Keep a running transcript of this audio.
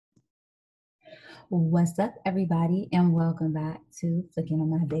What's up, everybody, and welcome back to Flicking on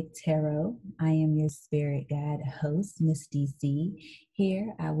My Big Tarot. I am your spirit guide host, Miss DC.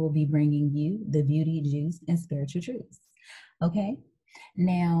 Here, I will be bringing you the beauty, juice, and spiritual truths. Okay,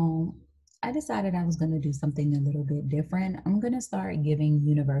 now I decided I was going to do something a little bit different. I'm going to start giving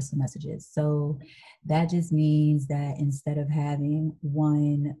universal messages. So that just means that instead of having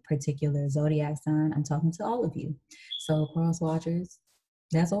one particular zodiac sign, I'm talking to all of you. So, cross watchers,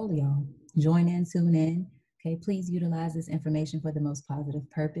 that's all of y'all. Join in, tune in. Okay, please utilize this information for the most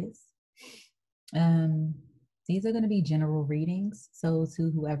positive purpose. These are going to be general readings. So to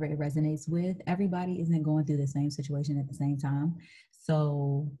whoever it resonates with, everybody isn't going through the same situation at the same time.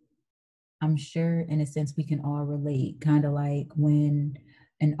 So I'm sure in a sense we can all relate, kind of like when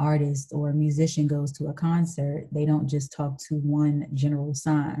an artist or a musician goes to a concert, they don't just talk to one general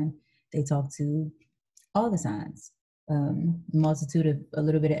sign, they talk to all the signs. Multitude of a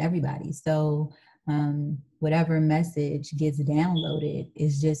little bit of everybody. So whatever message gets downloaded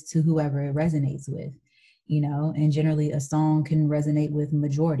is just to whoever it resonates with, and generally a song can resonate with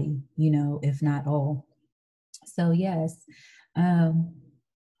majority, if not all. So yes,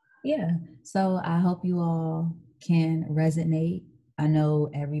 yeah. So I hope you all can resonate. I know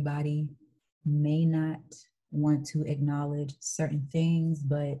everybody may not want to acknowledge certain things,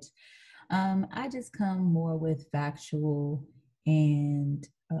 but I just come more with factual and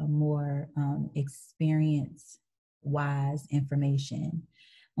more experience-wise information.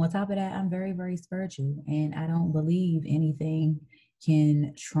 On top of that, I'm very, very spiritual, and I don't believe anything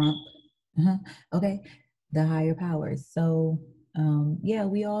can trump, okay, the higher powers. So, yeah,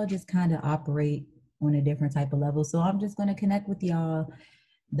 we all just kind of operate on a different type of level. So I'm just going to connect with y'all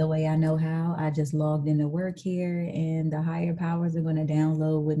the way I know how. I just logged into work here, and the higher powers are going to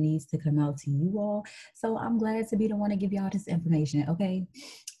download what needs to come out to you all. So I'm glad to be the one to give y'all this information. Okay.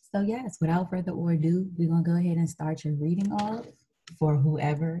 So yes, without further ado, we're going to go ahead and start your reading off for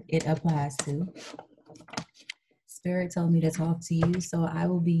whoever it applies to. Spirit told me to talk to you, so I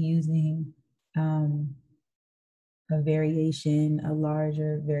will be using a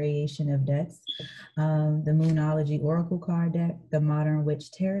larger variation of decks. The Moonology Oracle card deck, the Modern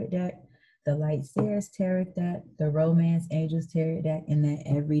Witch Tarot deck, the Light SEER'S Tarot deck, the Romance Angels Tarot deck, and the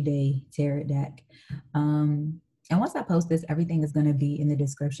Everyday Tarot deck. And once I post this, everything is going to be in the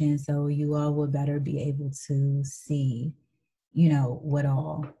description, so you all will better be able to see, what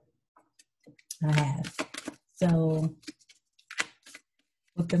all I have. So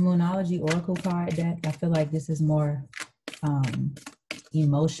with the Moonology Oracle card deck, I feel like this is more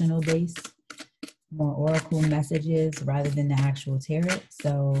emotional based, more oracle messages rather than the actual tarot.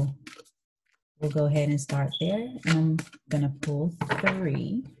 So we'll go ahead and start there. And I'm going to pull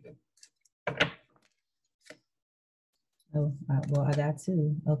 3. Oh, well, I got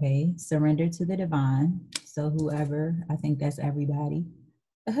 2. Okay, surrender to the divine. So whoever, I think that's everybody.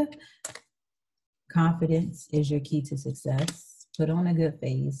 Confidence is your key to success. Put on a good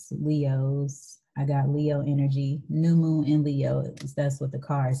face. Leos, I got Leo energy. New moon in Leo, that's what the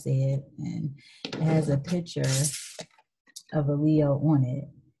card said. And it has a picture of a Leo on it.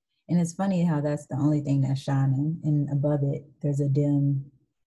 And it's funny how that's the only thing that's shining. And above it, there's a dim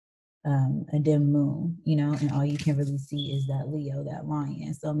moon, and all you can really see is that Leo, that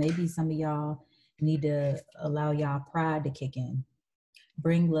lion. So maybe some of y'all need to allow y'all pride to kick in.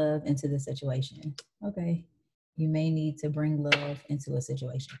 Bring love into the situation. Okay. You may need to bring love into a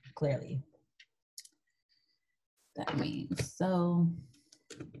situation, clearly. That means, so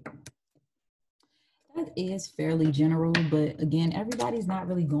that is fairly general, but again, everybody's not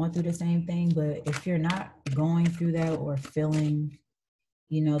really going through the same thing. But if you're not going through that or feeling,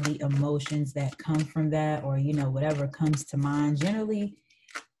 the emotions that come from that, or, whatever comes to mind, generally,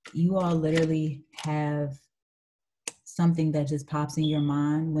 you all literally have something that just pops in your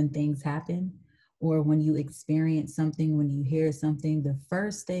mind when things happen, or when you experience something, when you hear something, the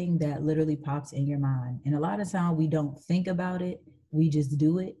first thing that literally pops in your mind. And a lot of time we don't think about it, we just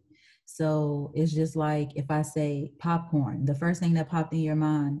do it. So it's just like if I say popcorn, the first thing that popped in your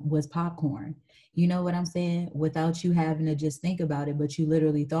mind was popcorn. You know what I'm saying? Without you having to just think about it, but you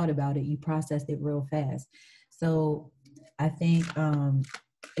literally thought about it, you processed it real fast. So I think,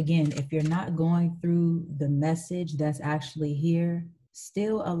 again, if you're not going through the message that's actually here,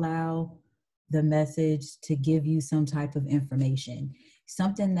 still allow the message to give you some type of information,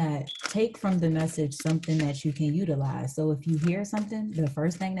 something that take from the message, something that you can utilize. So if you hear something, the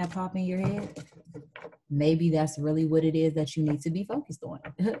first thing that pop in your head, maybe that's really what it is that you need to be focused on.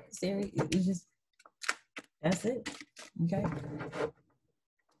 Siri, it's just, that's it. Okay.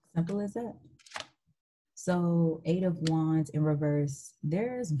 Simple as that. So 8 of Wands in reverse,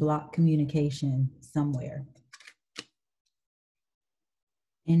 there's blocked communication somewhere.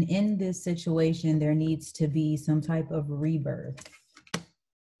 And in this situation, there needs to be some type of rebirth.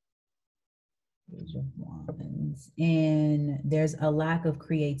 Page of Wands. And there's a lack of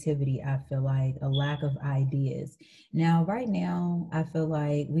creativity, I feel like, a lack of ideas. Now, right now, I feel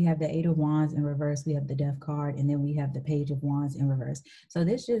like we have the 8 of Wands in reverse, we have the Death card, and then we have the Page of Wands in reverse. So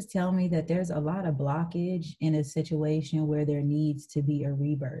this just tells me that there's a lot of blockage in a situation where there needs to be a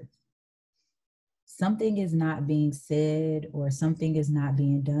rebirth. Something is not being said, or something is not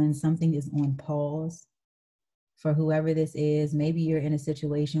being done. Something is on pause. For whoever this is, maybe you're in a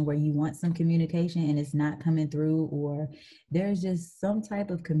situation where you want some communication and it's not coming through, or there's just some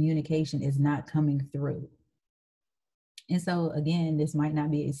type of communication is not coming through. And so again, this might not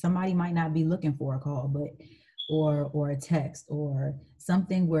be, somebody might not be looking for a call, but or a text or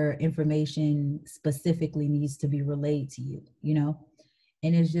something where information specifically needs to be relayed to you, you know?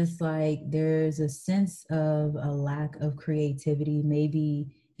 And it's just like there's a sense of a lack of creativity.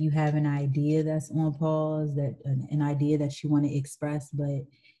 Maybe you have an idea that's on pause, that an idea that you want to express, but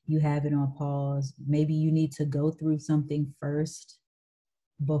you have it on pause. Maybe you need to go through something first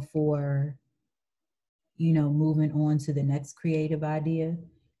before, you know, moving on to the next creative idea.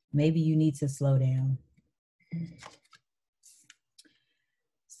 Maybe you need to slow down.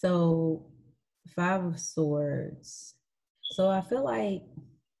 So 5 of Swords. So I feel like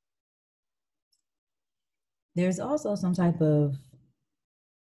there's also some type of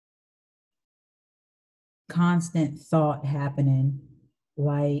constant thought happening,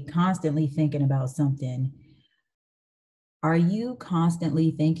 like constantly thinking about something. Are you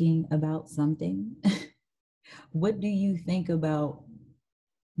constantly thinking about something? What do you think about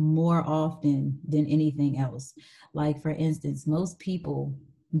more often than anything else? Like, for instance, most people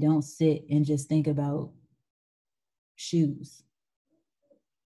don't sit and just think about shoes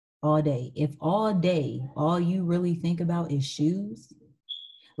all day. If all day, all you really think about is shoes,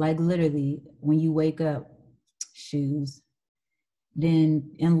 like literally when you wake up, shoes,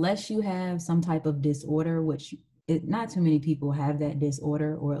 then unless you have some type of disorder, which not too many people have that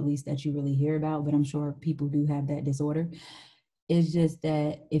disorder, or at least that you really hear about, but I'm sure people do have that disorder. It's just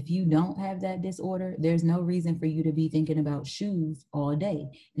that if you don't have that disorder, there's no reason for you to be thinking about shoes all day.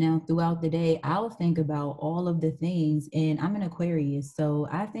 Now, throughout the day, I'll think about all of the things, and I'm an Aquarius, so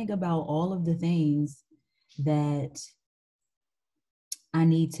I think about all of the things that I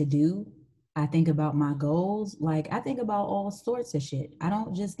need to do. I think about my goals. Like, I think about all sorts of shit. I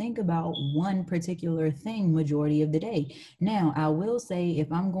don't just think about one particular thing majority of the day. Now, I will say,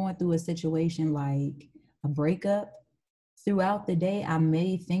 if I'm going through a situation like a breakup, throughout the day, I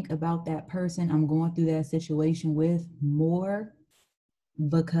may think about that person I'm going through that situation with more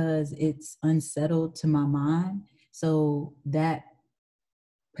because it's unsettled to my mind. So that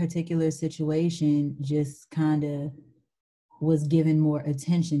particular situation just kind of was given more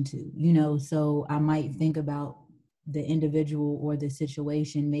attention to, you know, so I might think about the individual or the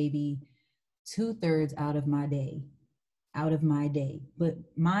situation maybe 2/3 out of my day. But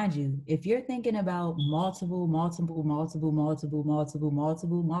mind you, if you're thinking about multiple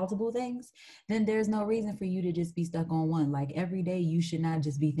things, then there's no reason for you to just be stuck on one. Like, every day you should not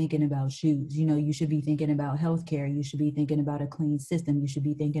just be thinking about shoes. You know, you should be thinking about healthcare. You should be thinking about a clean system. You should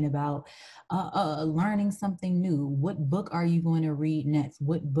be thinking about learning something new. What book are you going to read next?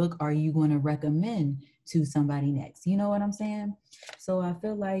 What book are you going to recommend to somebody next? You know what I'm saying? So I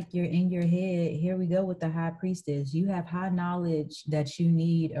feel like you're in your head. Here we go with the High Priestess. You have high knowledge that you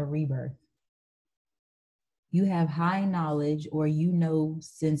need a rebirth. You have high knowledge, or you know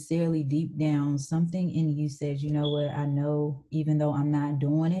sincerely deep down something in you says, you know what, I know even though I'm not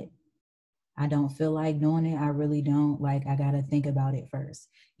doing it, I don't feel like doing it. I really don't. Like, I got to think about it first.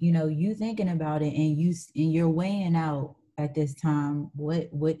 You know, you thinking about it, and you're weighing out at this time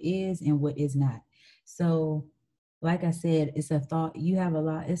what is and what is not. So like I said, it's a thought. You have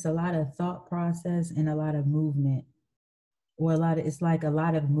it's a lot of thought process and a lot of movement, or it's like a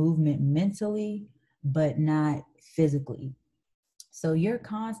lot of movement mentally, but not physically. So you're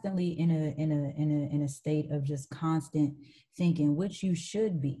constantly in a state of just constant thinking, which you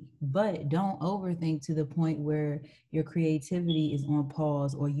should be, but don't overthink to the point where your creativity is on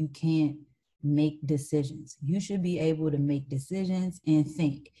pause or you can't make decisions. You should be able to make decisions and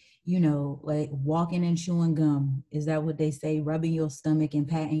think. You know, like walking and chewing gum. Is that what they say? Rubbing your stomach and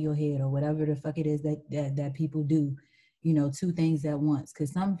patting your head, or whatever the fuck it is that people do. You know, two things at once.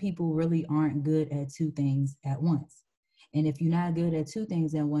 Because some people really aren't good at two things at once. And if you're not good at two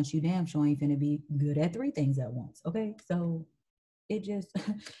things at once, you damn sure ain't finna be good at three things at once. Okay, so it just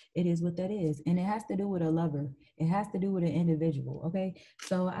it is what that is, and it has to do with a lover. It has to do with an individual. Okay,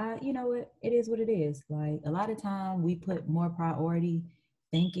 so you know what, it is what it is. Like a lot of time we put more priority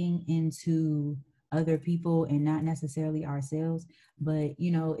thinking into other people and not necessarily ourselves, but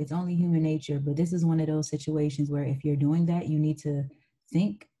you know, it's only human nature. But this is one of those situations where if you're doing that, you need to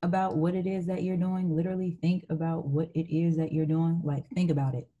think about what it is that you're doing. Literally think about what it is that you're doing. Like think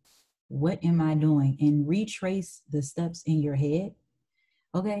about it. What am I doing? And retrace the steps in your head.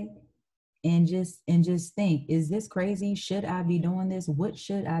 Okay, and just think, is this crazy? Should I be doing this? What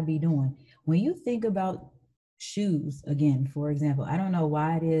should I be doing? When you think about shoes, again, for example, I don't know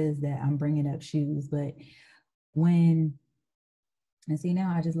why it is that I'm bringing up shoes, but when, and see,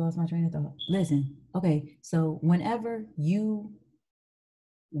 now I just lost my train of thought. Listen, okay, so whenever you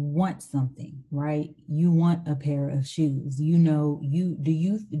want something, right? You want a pair of shoes. You know, do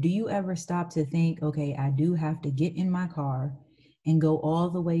you ever stop to think, okay, I do have to get in my car and go all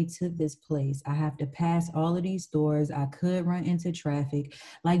the way to this place. I have to pass all of these stores. I could run into traffic.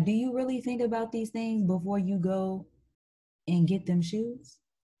 Like, do you really think about these things before you go and get them shoes?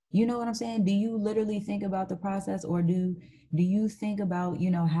 You know what I'm saying? Do you literally think about the process, or do you think about, you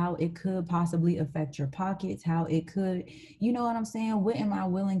know, how it could possibly affect your pockets, how it could, you know what I'm saying? What am I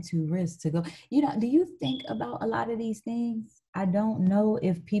willing to risk to go? You know, do you think about a lot of these things? I don't know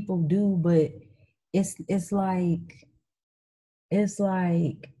if people do, but it's like it's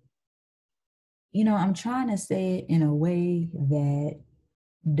like, you know, I'm trying to say it in a way that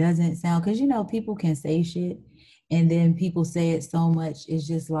doesn't sound, because you know, people can say shit and then people say it so much, it's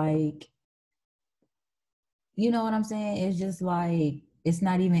just like, you know what I'm saying? It's just like, it's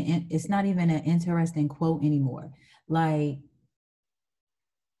not even an interesting quote anymore. Like,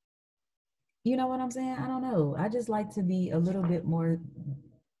 you know what I'm saying? I don't know. I just like to be a little bit more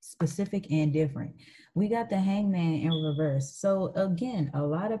specific and different. We got the hangman in reverse. So again, a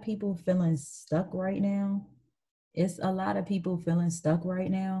lot of people feeling stuck right now. It's a lot of people feeling stuck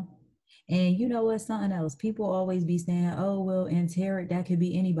right now. And you know what? Something else. People always be saying, oh, well, in tarot, that could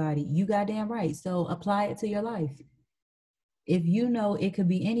be anybody. You goddamn right. So apply it to your life. If you know it could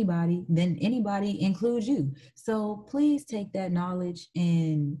be anybody, then anybody includes you. So please take that knowledge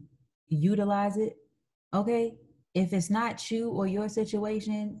and utilize it. Okay. If it's not you or your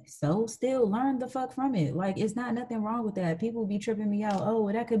situation, so still learn the fuck from it. Like, it's not nothing wrong with that. People be tripping me out. Oh,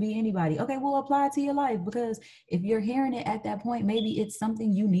 well, that could be anybody. Okay, well, apply it to your life, because if you're hearing it at that point, maybe it's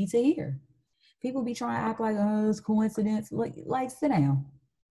something you need to hear. People be trying to act like, oh, it's coincidence. Like sit down.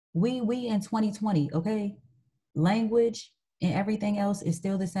 We in 2020, okay? Language and everything else is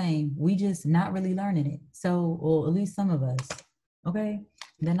still the same. We just not really learning it. So, or at least some of us. Okay?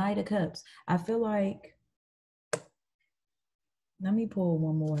 The Knight of Cups. I feel like, let me pull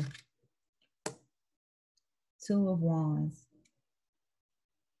one more. Two of Wands.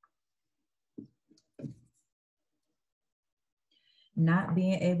 Not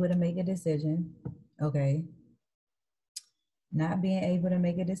being able to make a decision. Okay. Not being able to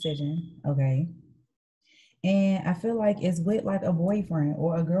make a decision. Okay. And I feel like it's with like a boyfriend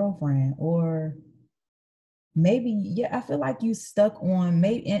or a girlfriend, or maybe, yeah, I feel like you stuck on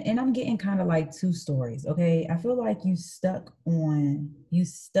maybe, and I'm getting kind of like two stories. Okay. I feel like you stuck in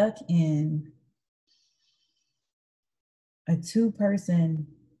a two-person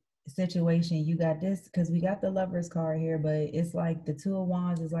situation. You got this, because we got the Lovers card here, but it's like the Two of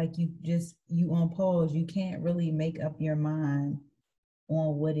Wands is like you on pause. You can't really make up your mind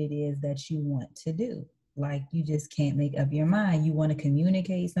on what it is that you want to do. Like, you just can't make up your mind. You want to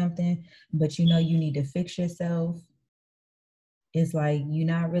communicate something, but you know you need to fix yourself. It's like you're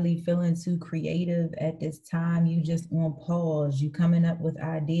not really feeling too creative at this time. You just on pause. You coming up with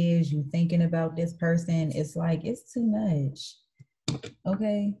ideas. You thinking about this person. It's like, it's too much.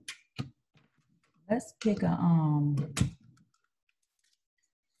 Okay. Let's pick a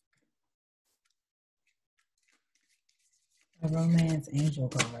romance angel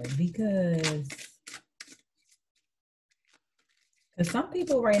card, because some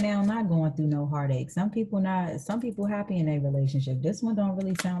people right now not going through no heartache. Some people happy in a relationship. This one don't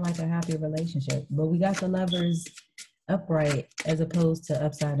really sound like a happy relationship, but we got the Lovers upright as opposed to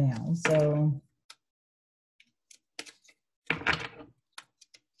upside down. So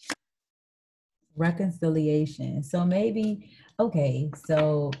reconciliation. So maybe, okay,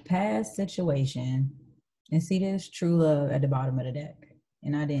 so past situation, and see, there's true love at the bottom of the deck.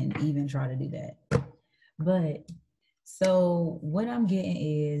 And I didn't even try to do that. But so what I'm getting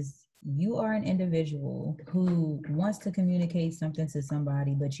is, you are an individual who wants to communicate something to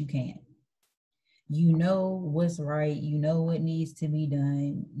somebody, but you can't. you know what's right, you know what needs to be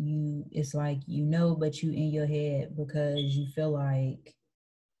done. It's like, you know, but you in your head because you feel like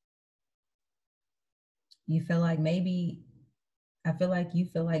maybe, I feel like you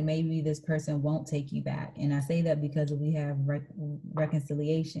feel like maybe this person won't take you back. And I say that because we have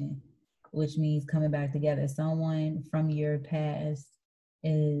reconciliation, which means coming back together. Someone from your past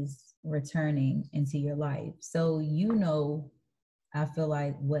is returning into your life. So, you know, I feel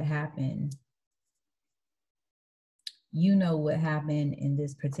like you know what happened in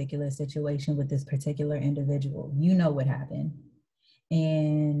this particular situation with this particular individual. You know what happened.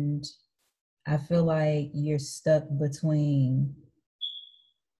 And I feel like you're stuck between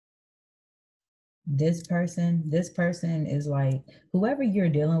this person. This person is like, whoever you're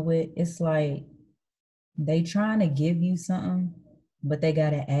dealing with, it's like they trying to give you something, but they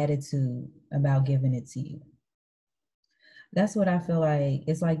got an attitude about giving it to you. That's what I feel like.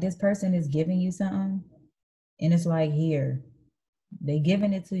 It's like this person is giving you something, and it's like, here, they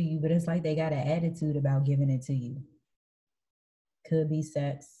giving it to you, but it's like they got an attitude about giving it to you. Could be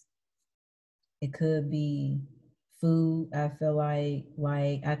sex. It could be food. I feel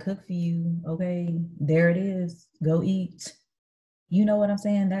like I cook for you. Okay, there it is. Go eat. You know what I'm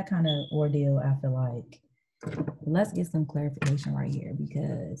saying? That kind of ordeal, I feel like. Let's get some clarification right here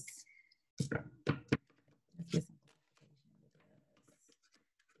because let's get some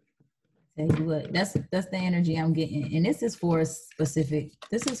tell you what, that's the energy I'm getting. And this is for specific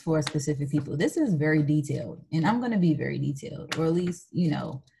people. This is very detailed. And I'm gonna be very detailed, or at least, you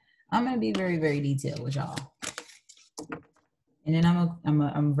know, I'm gonna be very, very detailed with y'all. And then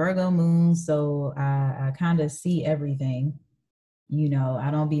I'm Virgo moon, so I kind of see everything. You know,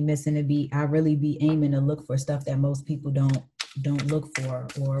 I don't be missing a beat. I really be aiming to look for stuff that most people don't look for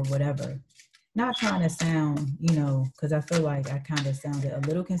or whatever. Not trying to sound, you know, because I feel like I kind of sounded a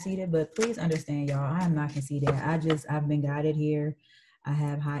little conceited, but please understand, y'all, I am not conceited. I've been guided here. I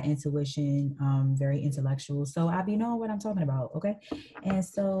have high intuition, very intellectual. So I be knowing what I'm talking about, okay? And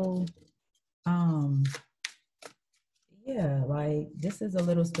so, yeah, like this is a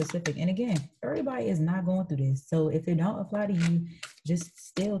little specific. And again, everybody is not going through this. So if it don't apply to you, just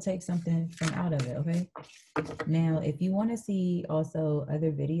still take something from out of it, okay? Now, if you want to see also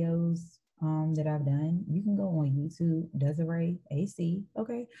other videos that I've done, you can go on YouTube, Desiree AC,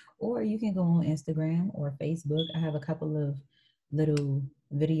 okay? Or you can go on Instagram or Facebook. I have a couple of little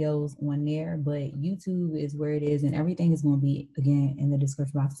videos on there, but YouTube is where it is, and everything is going to be, again, in the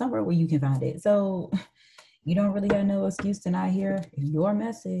description box, somewhere where you can find it. So you don't really got no excuse to not hear your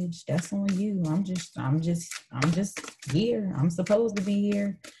message. That's on you. I'm just here. I'm supposed to be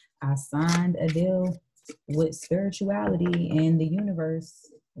here. I signed a deal with spirituality and the universe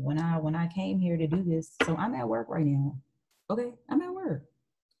when I came here to do this. So I'm at work right now. Okay, I'm at work.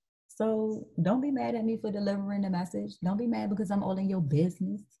 So don't be mad at me for delivering the message. Don't be mad because I'm all in your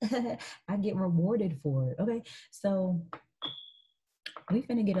business. I get rewarded for it. Okay, so we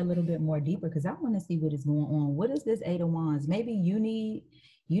finna get a little bit more deeper because I want to see what is going on. What is this Eight of Wands? Maybe you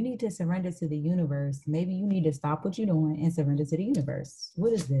need to surrender to the universe. Maybe you need to stop what you're doing and surrender to the universe.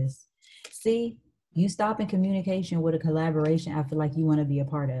 What is this? See, you stop in communication with a collaboration I feel like you want to be a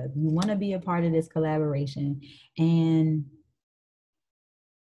part of. You want to be a part of this collaboration. And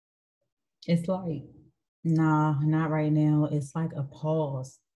it's like, nah, not right now. It's like a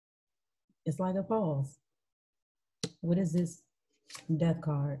pause. It's like a pause. What is this? Death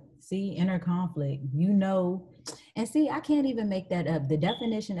card. See, inner conflict. You know, and see, I can't even make that up. The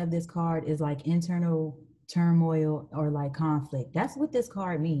definition of this card is like internal turmoil or like conflict. That's what this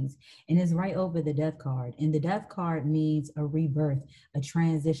card means. And it's right over the death card. And the death card means a rebirth, a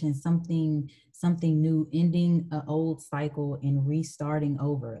transition, something new, ending an old cycle and restarting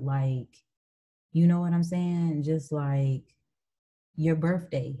over. Like, you know what I'm saying? Just like your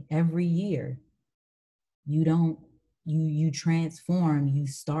birthday every year. You don't you transform, you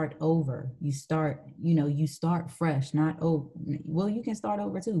start over, you start fresh, not well, you can start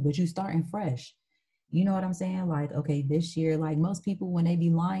over too, but you starting fresh. You know what I'm saying? Like, okay, this year, like most people, when they be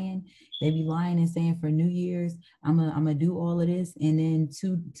lying and saying for New Year's, I'm gonna do all of this, and then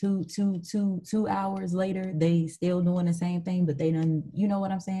 2 hours later, they still doing the same thing, but they done, you know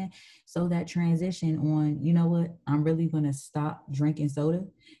what I'm saying? So that transition on, you know what? I'm really gonna stop drinking soda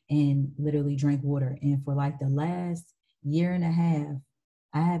and literally drink water. And for like the last year and a half,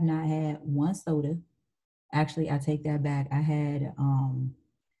 I have not had one soda. Actually, I take that back. I had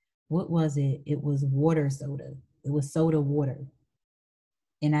what was it? It was water soda. It was soda water.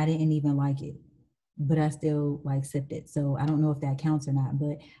 And I didn't even like it, but I still like sipped it. So I don't know if that counts or not,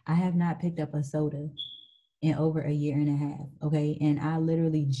 but I have not picked up a soda in over a year and a half. Okay. And I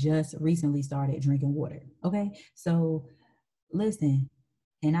literally just recently started drinking water. Okay. So listen,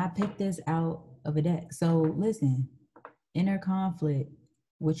 and I picked this out of a deck. So listen, inner conflict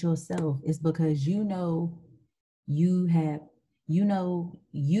with yourself is because you know you have,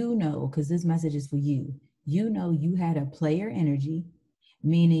 because this message is for you. You know you had a player energy,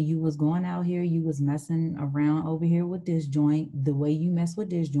 meaning you was going out here, you was messing around over here with this joint. The way you mess with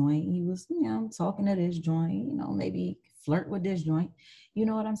this joint, you was, talking to this joint, maybe flirt with this joint. You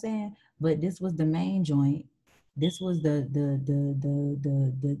know what I'm saying? But this was the main joint. This was the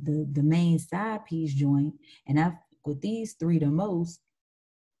main side piece joint. And I with these three the most,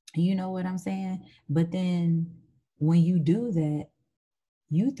 you know what I'm saying? But then when you do that,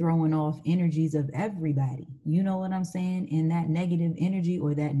 you throwing off energies of everybody. You know what I'm saying? And that negative energy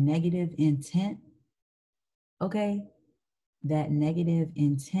or that negative intent, okay? That negative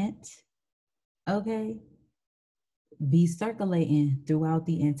intent, okay? Be circulating throughout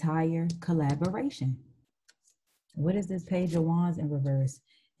the entire collaboration. What is this Page of Wands in reverse?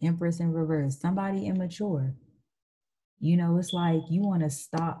 Empress in reverse. Somebody immature. It's like you want to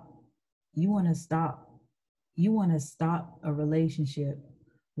stop a relationship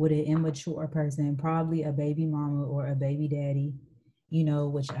with an immature person, probably a baby mama or a baby daddy,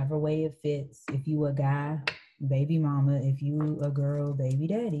 whichever way it fits. If you a guy, baby mama. If you a girl, baby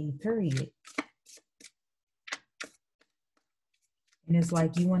daddy, period. And it's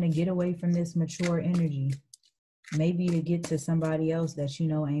like you want to get away from this mature energy, maybe to get to somebody else that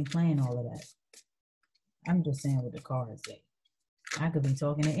ain't playing all of that. I'm just saying what the cards say. I could be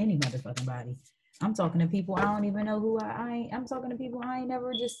talking to any motherfucking body. I'm talking to people I don't even know who I'm talking to people I ain't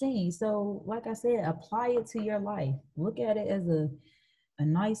never just seen. So like I said, apply it to your life. Look at it as a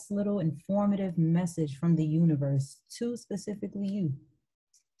nice little informative message from the universe to specifically you.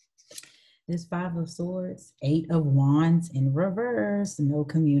 This Five of Swords, Eight of Wands in reverse, no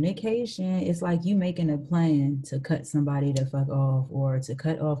communication. It's like you making a plan to cut somebody the fuck off or to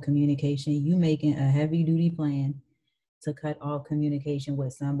cut off communication. You making a heavy duty plan to cut off communication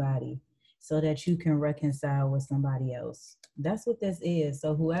with somebody so that you can reconcile with somebody else. That's what this is.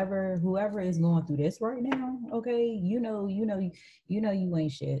 So whoever is going through this right now, okay, you know you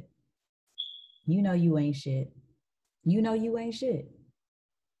ain't shit. You know you ain't shit. You know you ain't shit.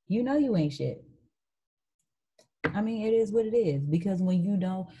 You know you ain't shit. I mean, it is what it is, because when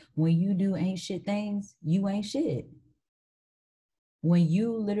you do ain't shit things, you ain't shit. When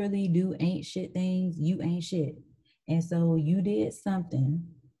you literally do ain't shit things, you ain't shit. And so you did something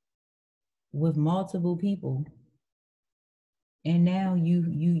with multiple people, and now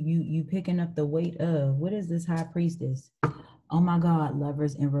you picking up the weight of, what is this High Priestess? Oh my God,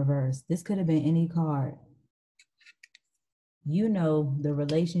 Lovers in reverse. This could have been any card. The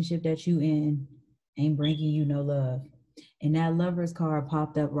relationship that you in ain't bringing you no love. And that Lovers card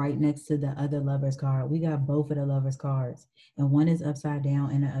popped up right next to the other Lovers card. We got both of the Lovers cards, and one is upside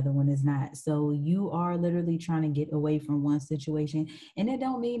down and the other one is not. So you are literally trying to get away from one situation, and it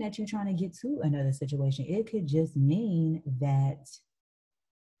don't mean that you're trying to get to another situation. It could just mean that,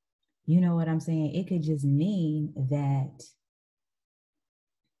 you know what I'm saying? It could just mean that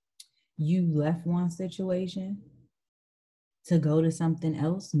you left one situation to go to something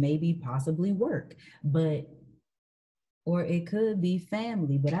else, maybe possibly work, or it could be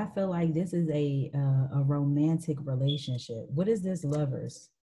family. But I feel like this is a romantic relationship. What is this, Lovers?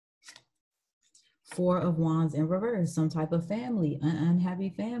 Four of Wands in reverse, some type of family, unhappy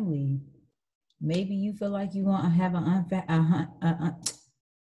family. Maybe you feel like you want to have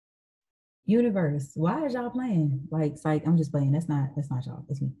universe. Why is y'all playing? Like, it's like, I'm just playing. That's not y'all.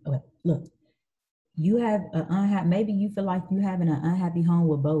 It's me. Okay, look. You have maybe you feel like you having an unhappy home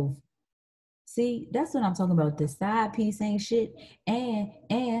with both. See, that's what I'm talking about. The side piece ain't shit, and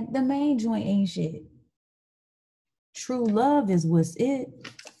the main joint ain't shit. True love is what's it.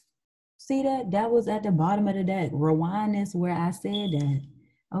 See that? That was at the bottom of the deck. Rewind this where I said that.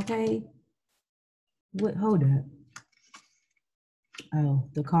 Okay. What? Hold up. Oh,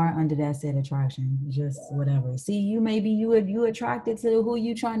 the card under that said attraction. Just whatever. See, you attracted to who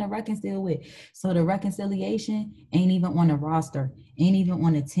you trying to reconcile with. So the reconciliation ain't even on the roster. Ain't even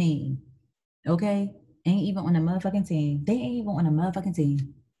on the team. Okay? Ain't even on the motherfucking team. They ain't even on the motherfucking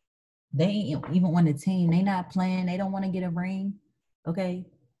team. They ain't even on the team. They not playing. They don't want to get a ring. Okay?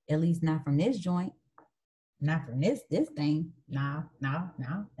 At least not from this joint. Not from this thing. Nah.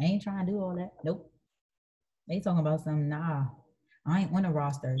 They ain't trying to do all that. Nope. They talking about something. Nah. I ain't on a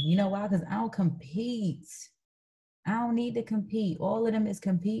roster. You know why? Because I don't compete. I don't need to compete. All of them is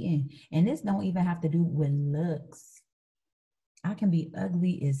competing. And this don't even have to do with looks. I can be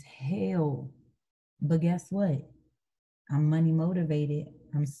ugly as hell. But guess what? I'm money motivated.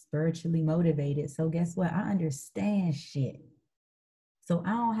 I'm spiritually motivated. So guess what? I understand shit. So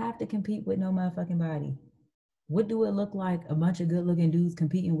I don't have to compete with no motherfucking body. What do it look like? A bunch of good looking dudes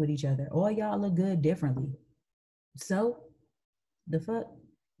competing with each other. All y'all look good differently. So the fuck?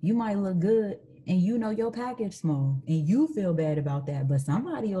 You might look good and you know your package small and you feel bad about that, but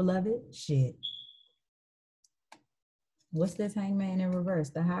somebody will love it. Shit. What's this hangman in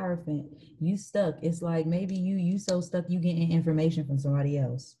reverse? The Hierophant. You stuck. It's like maybe you so stuck you getting information from somebody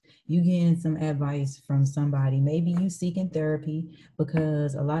else. You getting some advice from somebody. Maybe you seeking therapy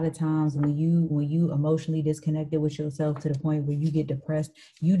because a lot of times when you emotionally disconnected with yourself to the point where you get depressed,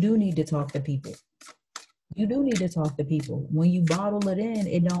 you do need to talk to people. You do need to talk to people. When you bottle it in,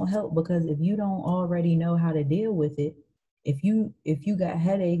 it don't help because if you don't already know how to deal with it, if you got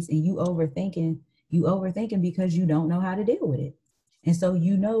headaches and you overthinking because you don't know how to deal with it. And so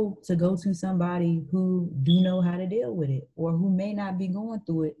you know to go to somebody who do know how to deal with it or who may not be going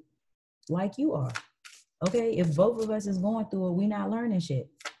through it like you are. Okay, if both of us is going through it, we're not learning shit.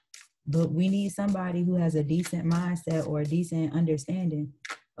 But we need somebody who has a decent mindset or a decent understanding.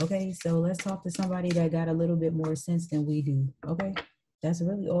 Okay, so let's talk to somebody that got a little bit more sense than we do. Okay, that's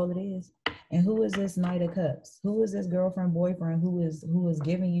really all it is. And who is this Knight of Cups? Who is this girlfriend, boyfriend who is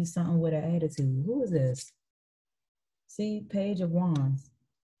giving you something with an attitude? Who is this? See, Page of Wands.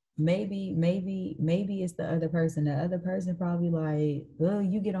 Maybe it's the other person. The other person probably like, well,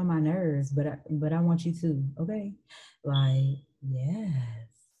 you get on my nerves, but I want you to. Okay, like yes.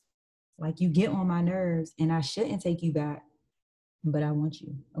 Like you get on my nerves and I shouldn't take you back, but I want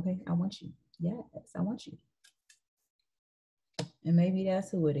you. Okay, I want you. Yes, I want you. And maybe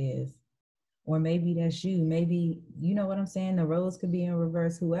that's who it is. Or maybe that's you. Maybe, you know what I'm saying? The roles could be in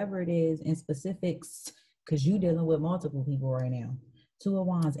reverse, whoever it is in specifics, because you dealing with multiple people right now. Two of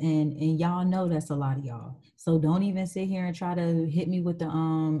Wands. And y'all know that's a lot of y'all. So don't even sit here and try to hit me with the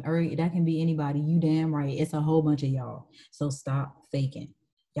or that can be anybody. You damn right. It's a whole bunch of y'all. So stop faking.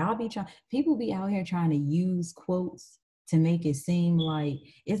 Y'all be trying, people be out here trying to use quotes to make it seem like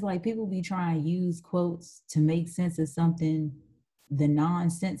it's like people be trying to use quotes to make sense of something the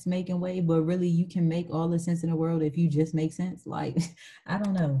nonsense making way, but really you can make all the sense in the world if you just make sense. Like, I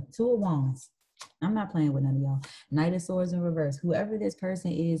don't know. Two of Wands. I'm not playing with none of y'all. Knight of Swords in reverse. Whoever this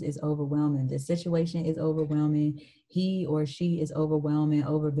person is overwhelming. The situation is overwhelming. He or she is overwhelming,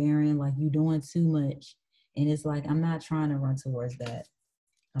 overbearing, like you doing too much. And it's like, I'm not trying to run towards that.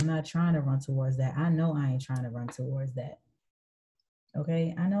 I'm not trying to run towards that. I know I ain't trying to run towards that.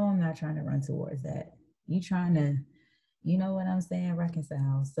 Okay? I know I'm not trying to run towards that. You trying to, you know what I'm saying?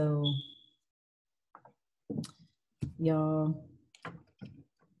 Reconcile. So, y'all,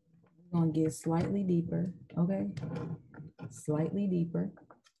 we're going to get slightly deeper. Okay? Slightly deeper.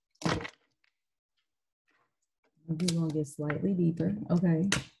 We're going to get slightly deeper. Okay?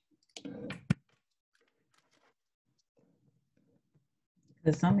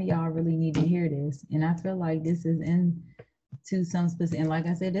 Because some of y'all really need to hear this. And I feel like this is into some specific. And like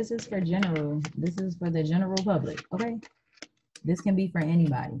I said, this is for general. This is for the general public. Okay? This can be for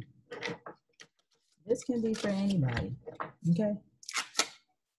anybody. This can be for anybody. Okay?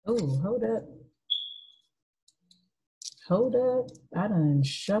 Oh, hold up. Hold up. I done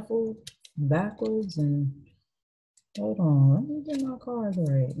shuffled backwards and hold on. Let me get my cards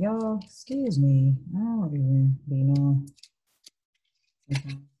right. Y'all, excuse me. I don't even be knowing.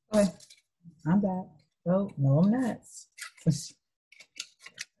 Okay, I'm back. Oh, no, I'm not.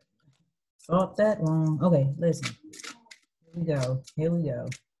 Thought that long. Okay, listen. Here we go. Here we go.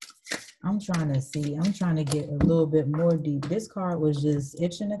 I'm trying to see. I'm trying to get a little bit more deep. This card was just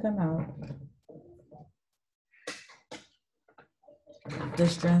itching to come out. The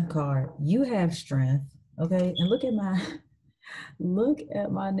Strength card. You have strength. Okay, and look at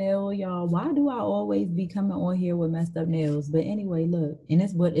my nail, y'all. Why do I always be coming on here with messed up nails? But anyway, look, and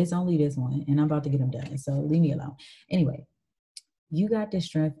it's only this one, and I'm about to get them done. So leave me alone. Anyway, you got the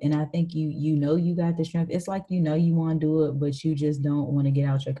strength, and I think you know you got the strength. It's like you know you want to do it, but you just don't want to get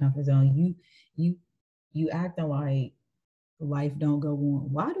out your comfort zone. You acting like life don't go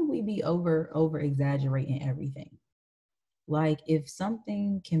on. Why do we be over exaggerating everything? Like if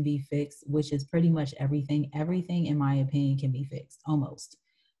something can be fixed, which is pretty much everything in my opinion can be fixed. Almost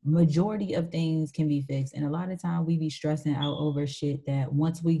majority of things can be fixed, and a lot of time we be stressing out over shit that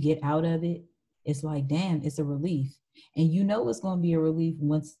once we get out of it, it's like damn, it's a relief. And you know it's going to be a relief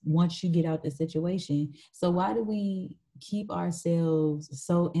once you get out the situation. So why do we keep ourselves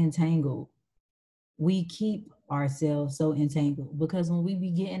so entangled? We keep ourselves so entangled because when we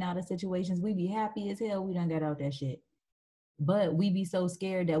be getting out of situations, we be happy as hell we done got out that shit. but we be so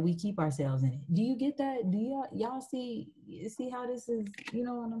scared that we keep ourselves in it. Do you get that? Do y'all see how this is? You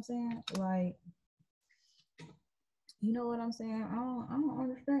know what I'm saying? Like, you know what I'm saying? I don't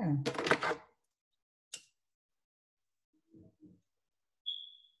understand.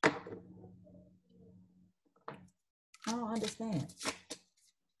 I don't understand.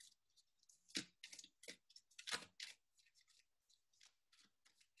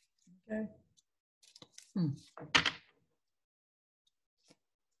 Okay.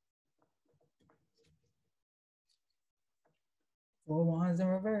 Four wands in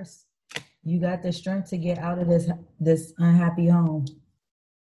reverse. You got the strength to get out of this unhappy home.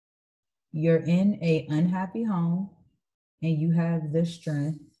 You're in a unhappy home and you have the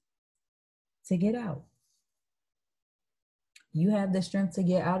strength to get out. You have the strength to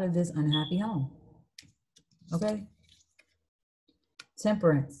get out of this unhappy home. Okay?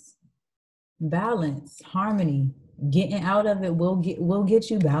 Temperance, balance, harmony. Getting out of it will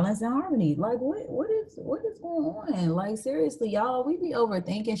get you balance and harmony. Like what is going on? Like seriously, y'all, we be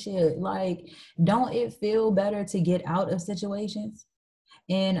overthinking shit. Like, don't it feel better to get out of situations?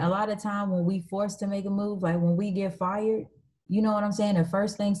 And a lot of time when we forced to make a move, like when we get fired, you know what I'm saying? The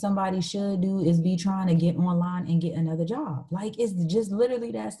first thing somebody should do is be trying to get online and get another job. Like, it's just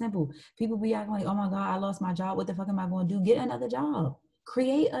literally that simple. People be acting like, oh my God, I lost my job. What the fuck am I going to do? Get another job.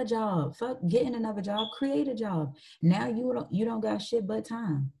 Create a job. Fuck getting another job. Create a job. Now you don't got shit but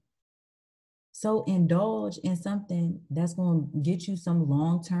time. So indulge in something that's going to get you some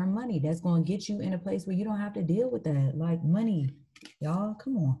long-term money. That's going to get you in a place where you don't have to deal with that. Like money, y'all,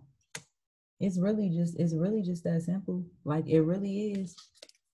 come on. It's really just that simple. Like it really is.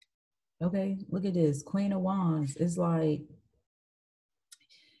 Okay, look at this. Queen of Wands. It's like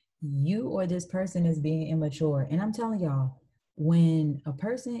you or this person is being immature. And I'm telling y'all, when a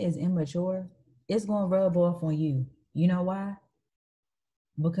person is immature, it's going to rub off on you. You know why?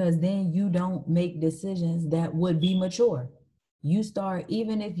 Because then you don't make decisions that would be mature. You start,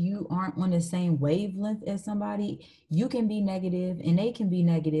 even if you aren't on the same wavelength as somebody, you can be negative and they can be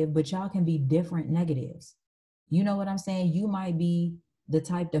negative, but y'all can be different negatives. You know what I'm saying? You might be the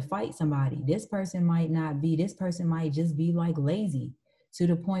type to fight somebody. This person might not be. This person might just be like lazy to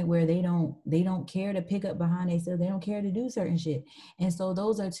the point where they don't care to pick up behind themselves. They don't care to do certain shit. And so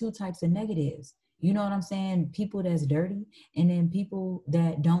those are two types of negatives. You know what I'm saying? People that's dirty and then people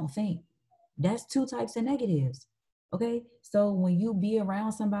that don't think. That's two types of negatives. Okay, so when you be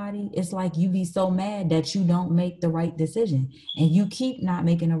around somebody, it's like you be so mad that you don't make the right decision, and you keep not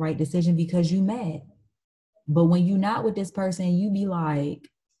making the right decision because you mad. But when you not with this person, you be like,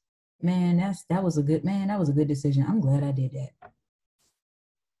 man, that was a good decision. I'm glad I did that.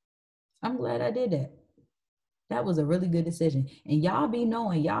 I'm glad I did that. That was a really good decision. And y'all be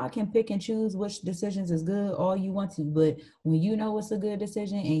knowing, y'all can pick and choose which decisions is good all you want to. But when you know it's a good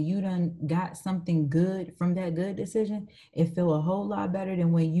decision and you done got something good from that good decision, it feel a whole lot better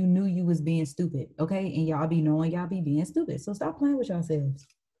than when you knew you was being stupid. Okay. And y'all be knowing y'all be being stupid. So stop playing with yourselves.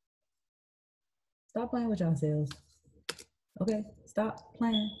 Stop playing with yourselves. Okay. Stop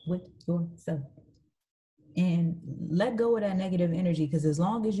playing with yourself. And let go of that negative energy, because as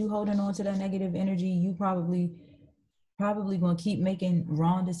long as you holding on to that negative energy, you probably going to keep making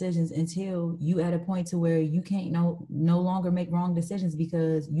wrong decisions until you at a point to where you can't no longer make wrong decisions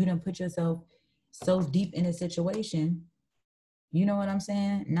because you done put yourself so deep in a situation. You know what I'm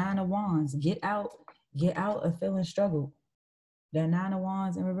saying? Nine of Wands. Get out of feeling struggle. That Nine of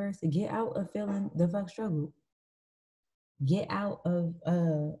Wands in reverse. Get out of feeling the fuck struggle. Get out of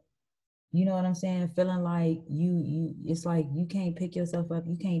you know what I'm saying? Feeling like you it's like you can't pick yourself up.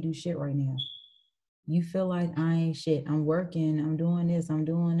 You can't do shit right now. You feel like I ain't shit. I'm working. I'm doing this. I'm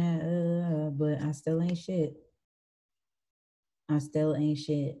doing that. But I still ain't shit. I still ain't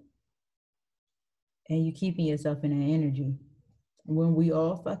shit. And you keeping yourself in that energy. When we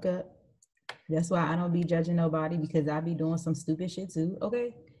all fuck up, that's why I don't be judging nobody, because I be doing some stupid shit too.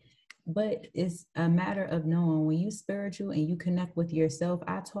 Okay. But it's a matter of knowing when you spiritual and you connect with yourself.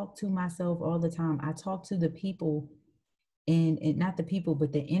 I talk to myself all the time. I talk to the people and not the people,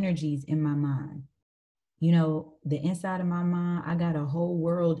 but the energies in my mind. You know, the inside of my mind, I got a whole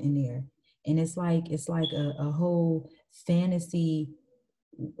world in there. And it's like a whole fantasy,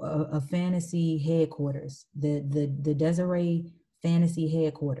 a fantasy headquarters, the Desiree fantasy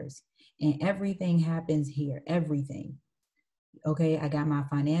headquarters. And everything happens here, everything. Okay, I got my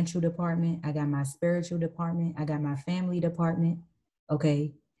financial department, I got my spiritual department, I got my family department.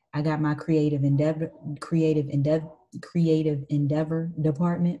 Okay, I got my creative endeavor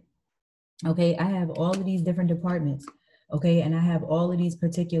department. Okay, I have all of these different departments. Okay, and I have all of these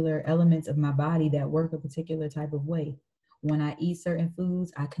particular elements of my body that work a particular type of way. When I eat certain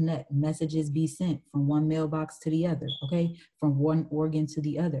foods, I connect. Messages be sent from one mailbox to the other, okay? From one organ to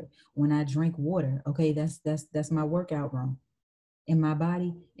the other. When I drink water, okay, that's my workout room. In my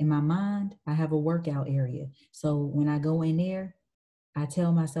body, in my mind, I have a workout area. So when I go in there, I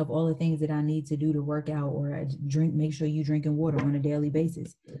tell myself all the things that I need to do to work out, or I drink, make sure you're drinking water on a daily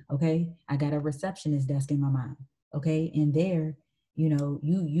basis. Okay. I got a receptionist desk in my mind. Okay. And there, you know,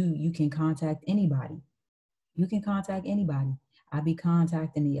 you can contact anybody. You can contact anybody. I be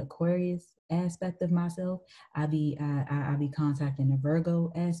contacting the Aquarius aspect of myself. I be contacting the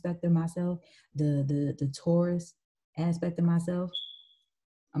Virgo aspect of myself, the Taurus aspect of myself.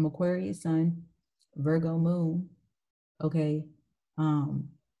 I'm Aquarius sun, Virgo moon, okay,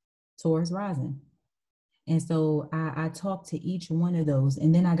 Taurus rising. And so I talk to each one of those,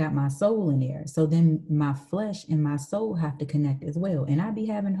 and then I got my soul in there. So then my flesh and my soul have to connect as well. And I be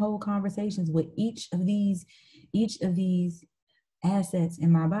having whole conversations with each of these assets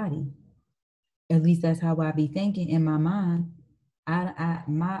in my body. At least that's how I be thinking in my mind.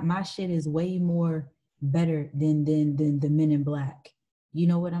 My shit is way more better than the Men in Black. You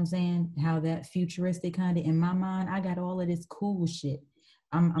know what I'm saying? How that futuristic kind of, in my mind, I got all of this cool shit.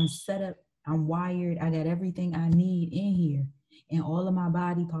 I'm set up, I'm wired, I got everything I need in here, and all of my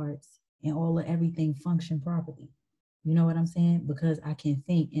body parts and all of everything function properly. You know what I'm saying? Because I can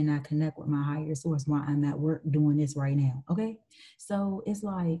think and I connect with my higher source while I'm at work doing this right now. Okay. So it's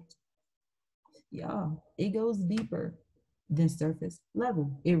like, y'all, it goes deeper than surface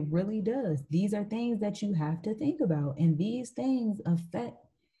level. It really does. These are things that you have to think about, and these things affect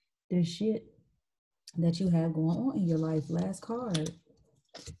the shit that you have going on in your life. Last card,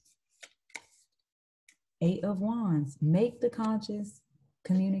 8 of Wands. Make the conscious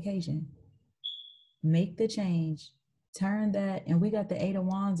communication. Make the change. Turn that, and we got the 8 of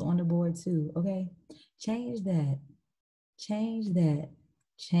Wands on the board too, okay? Change that. Change that.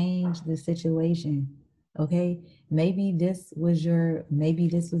 Change the situation, okay? Maybe this was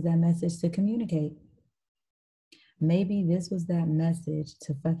that message to communicate. Maybe this was that message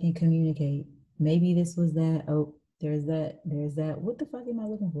to fucking communicate. Maybe this was that, oh, there's that, what the fuck am I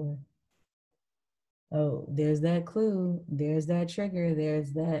looking for? Oh, there's that clue, there's that trigger,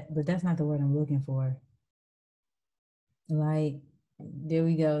 there's that, but that's not the word I'm looking for. Like, there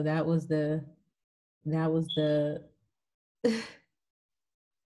we go. That was the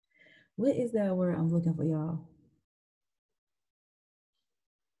what is that word I'm looking for, y'all?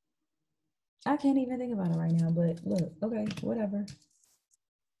 I can't even think about it right now, but look, okay, whatever.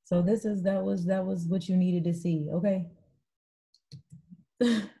 So that was what you needed to see, okay?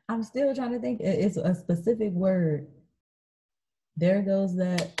 I'm still trying to think. It's a specific word. There goes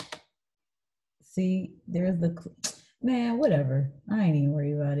that. See, there's the, man, whatever. I ain't even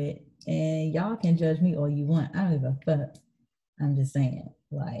worried about it. And y'all can judge me all you want. I don't give a fuck. I'm just saying,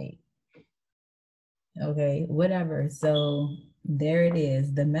 like, okay, whatever. So there it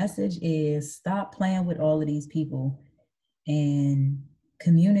is. The message is stop playing with all of these people and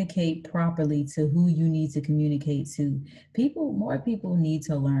communicate properly to who you need to communicate to. More people need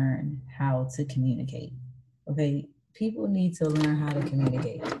to learn how to communicate. Okay, people need to learn how to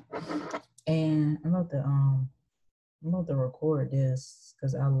communicate. And I'm about to record this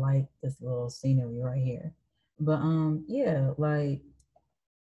because I like this little scenery right here. But yeah, like,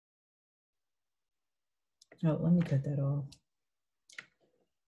 oh, let me cut that off.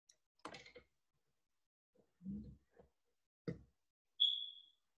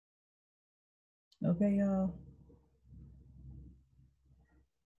 Okay, y'all.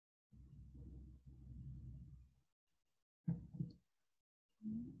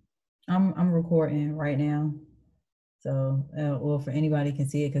 I'm recording right now. So, well, for anybody can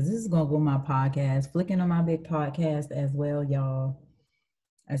see it, because this is going to go on my podcast, Flicking on My Big podcast as well, y'all,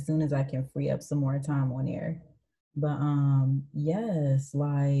 as soon as I can free up some more time on there. But yes,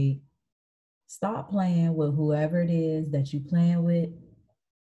 like, stop playing with whoever it is that you playing with.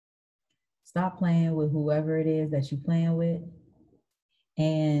 Stop playing with whoever it is that you playing with,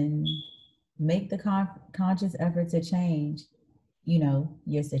 and make the conscious effort to change, you know,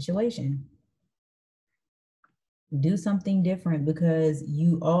 your situation. Do something different, because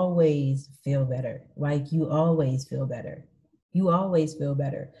you always feel better. Like, you always feel better. You always feel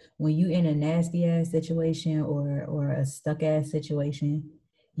better when you in a nasty ass situation or a stuck ass situation.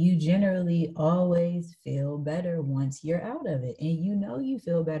 You generally always feel better once you're out of it, and you know you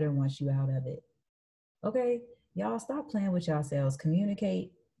feel better once you're out of it. Okay, y'all, stop playing with yourselves.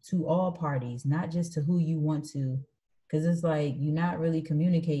 Communicate to all parties, not just to who you want to, because it's like you're not really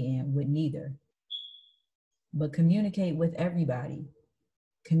communicating with neither, but communicate with everybody.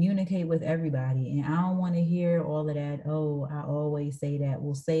 communicate with everybody. And I don't want to hear all of that. Oh, I always say that.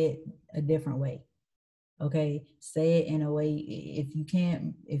 We'll say it a different way. Okay. Say it in a way, if you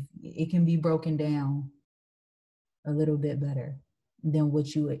can't, if it can be broken down a little bit better than what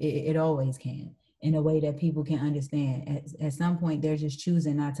it always can, in a way that people can understand. At some point, they're just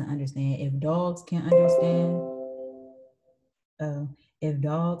choosing not to understand. If dogs can understand, if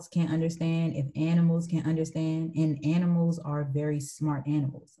dogs can't understand, if animals can understand, and animals are very smart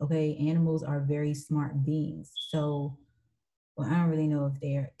animals, okay? Animals are very smart beings. So, well, I don't really know if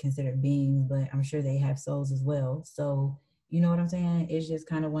they're considered beings, but I'm sure they have souls as well. So, you know what I'm saying? It's just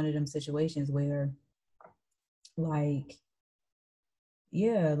kind of one of them situations where, like,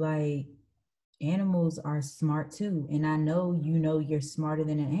 yeah, like animals are smart too. And I know, you know, you're smarter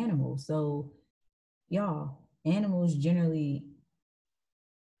than an animal. So, y'all, animals generally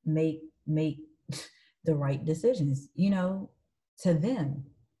make the right decisions, you know. To them,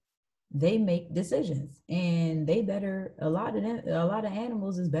 they make decisions, and they better, a lot of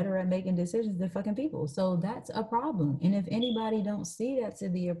animals is better at making decisions than fucking people. So that's a problem. And if anybody don't see that to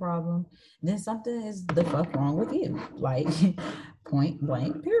be a problem, then something is the fuck wrong with you, like point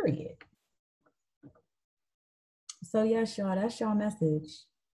blank period. So yes, y'all, that's y'all message.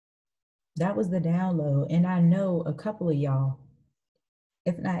 That was the download. And I know a couple of y'all,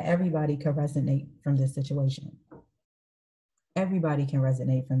 if not everybody, can resonate from this situation. Everybody can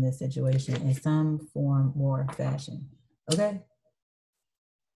resonate from this situation in some form or fashion. Okay?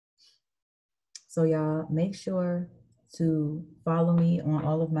 So y'all, make sure to follow me on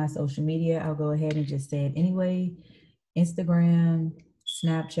all of my social media. I'll go ahead and just say it anyway. Instagram,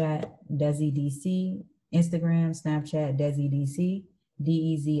 Snapchat, DesiDC. Instagram, Snapchat, DesiDC.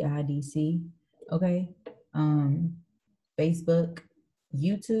 DEZIDC. Okay? Facebook,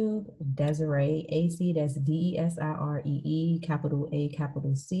 YouTube, Desiree AC, that's DESIREE, capital A,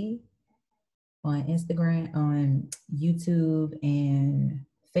 capital C. On Instagram, on YouTube and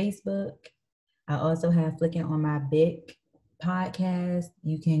Facebook. I also have Flicking on My Bic podcast.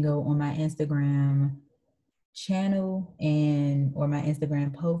 You can go on my Instagram channel and or my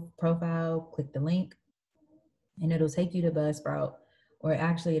Instagram profile, click the link, and it'll take you to Buzzsprout, or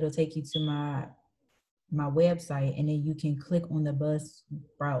actually it'll take you to my website, and then you can click on the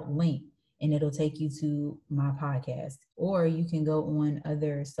Buzzsprout link and it'll take you to my podcast. Or you can go on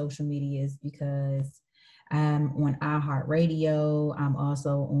other social medias, because I'm on iHeartRadio. I'm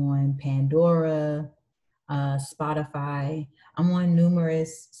also on Pandora, Spotify. I'm on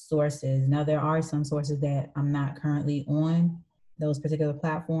numerous sources. Now, there are some sources that I'm not currently on those particular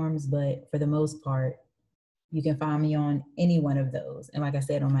platforms, but for the most part, you can find me on any one of those. And like I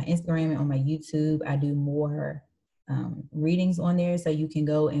said, on my Instagram and on my YouTube, I do more readings on there. So you can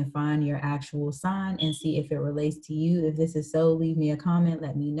go and find your actual sign and see if it relates to you. If this is so, leave me a comment,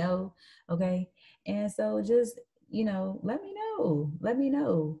 let me know. Okay. And so just, you know, let me know. Let me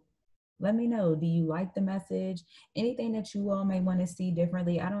know. Let me know. Do you like the message? Anything that you all may want to see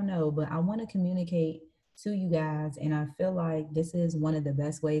differently? I don't know, but I want to communicate to you guys. And I feel like this is one of the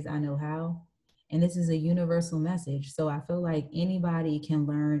best ways I know how. And this is a universal message. So I feel like anybody can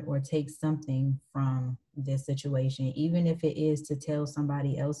learn or take something from this situation, even if it is to tell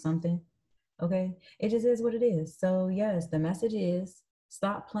somebody else something. Okay. It just is what it is. So yes, the message is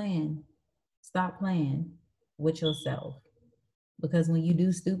stop playing. Stop playing with yourself. Because when you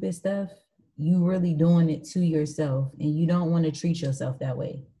do stupid stuff, you really doing it to yourself, and you don't want to treat yourself that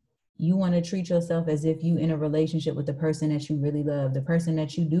way. You want to treat yourself as if you in a relationship with the person that you really love, the person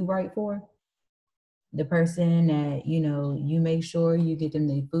that you do right for, the person that, you know, you make sure you get them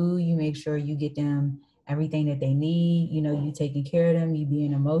their food, you make sure you get them everything that they need, you know, you taking care of them, you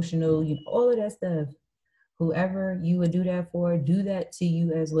being emotional, you know, all of that stuff. Whoever you would do that for, do that to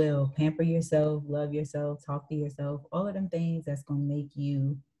you as well. Pamper yourself, love yourself, talk to yourself, all of them things that's going to make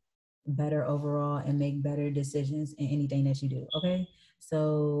you better overall and make better decisions in anything that you do. Okay.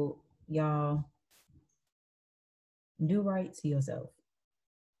 So y'all, do right to yourself.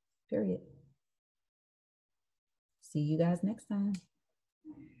 Period. See you guys next time.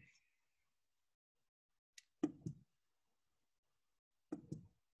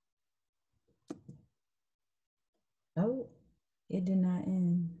 Oh, it did not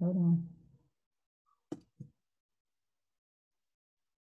end. Hold on.